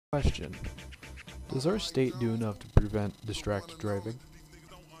Question: does our state do enough to prevent distracted driving?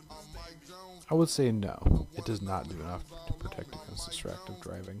 I would say no, it does not do enough to protect against distracted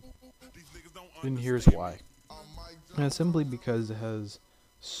driving. And here's why. And it's simply because it has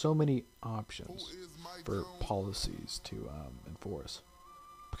so many options for policies to enforce.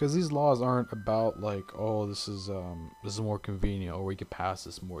 Because these laws aren't about like, oh, this is more convenient, or we could pass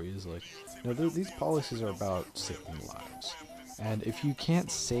this more easily. No, these policies are about saving lives. And if you can't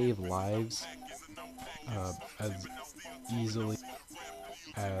save lives as easily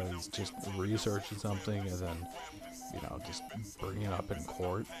as just researching something and then, just bringing it up in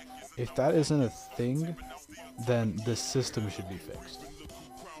court, if that isn't a thing, then the system should be fixed.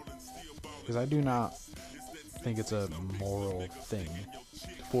 Because I do not think it's a moral thing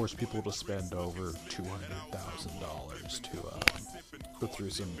to force people to spend over $200,000 to go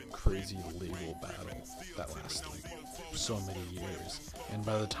through some crazy legal battle that lasts like so many years, and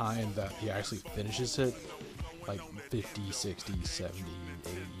by the time that he actually finishes it, like 50, 60, 70,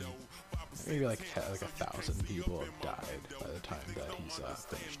 80, maybe like 1,000 people have died by the time that he's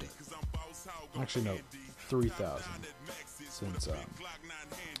finished it. Actually no, 3,000 since in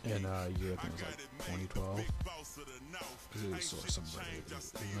year, I think it was like 2012. It was somewhere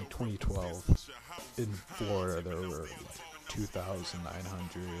in like 2012 in Florida there were like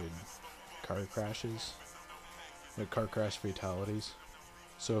 2,900 car crashes, like car crash fatalities.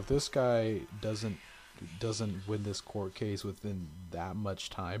 So if this guy doesn't win this court case within that much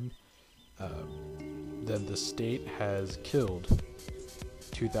time, then the state has killed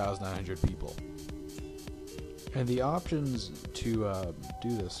 2,900 people. And the options to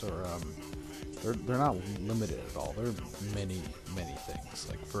do this are they're not limited at all. There are many things.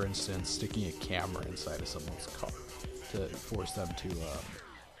 Like for instance, sticking a camera inside of someone's car to force them to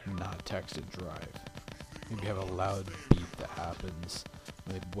not text and drive. Maybe have a loud beep that happens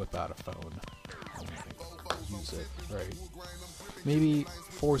when they whip out a phone and they use it, right? Maybe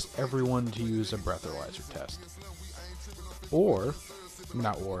force everyone to use a breathalyzer test.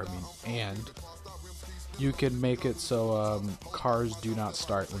 And you can make it so cars do not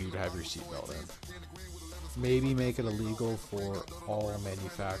start when you have your seatbelt in. Maybe make it illegal for all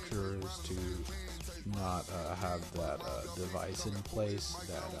manufacturers to not have that device in place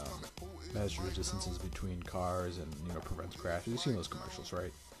that measures distances between cars and prevents crashes. You've seen those commercials,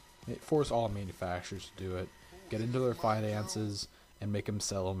 right? Force all manufacturers to do it. Get into their finances and make them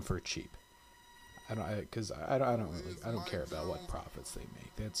sell them for cheap. I don't care about what profits they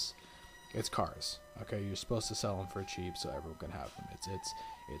make. It's cars. Okay, you're supposed to sell them for cheap so everyone can have them.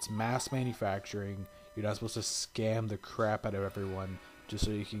 It's mass manufacturing. You're not supposed to scam the crap out of everyone just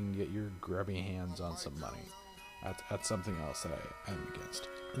so you can get your grubby hands on some money. That's something else that I'm against.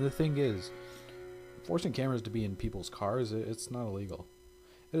 And the thing is, forcing cameras to be in people's cars, it's not illegal.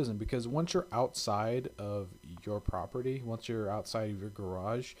 It isn't, because once you're outside of your property, once you're outside of your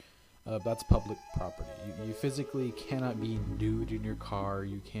garage, that's public property. You physically cannot be nude in your car.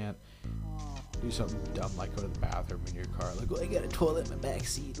 You can't do something dumb like go to the bathroom in your car. Like, oh, I got a toilet in my back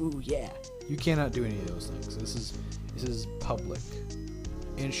seat. Ooh, yeah. You cannot do any of those things. This is public.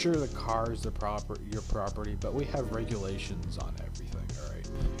 And sure, the car is your property, but we have regulations on everything. All right.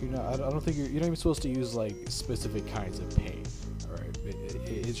 I don't think you're not even supposed to use like specific kinds of paint. All right.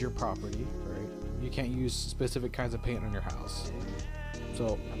 It is your property. Right. You can't use specific kinds of paint on your house.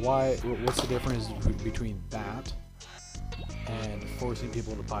 So what's the difference between that and forcing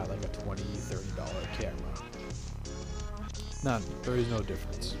people to buy like a $20, $30 camera? None. There is no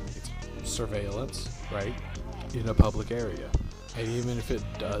difference. It's surveillance, right, in a public area. And even if it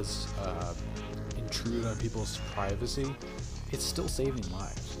does intrude on people's privacy, it's still saving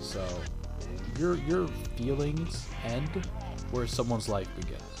lives. So your feelings end where someone's life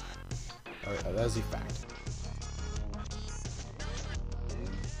begins. All right, that's a fact.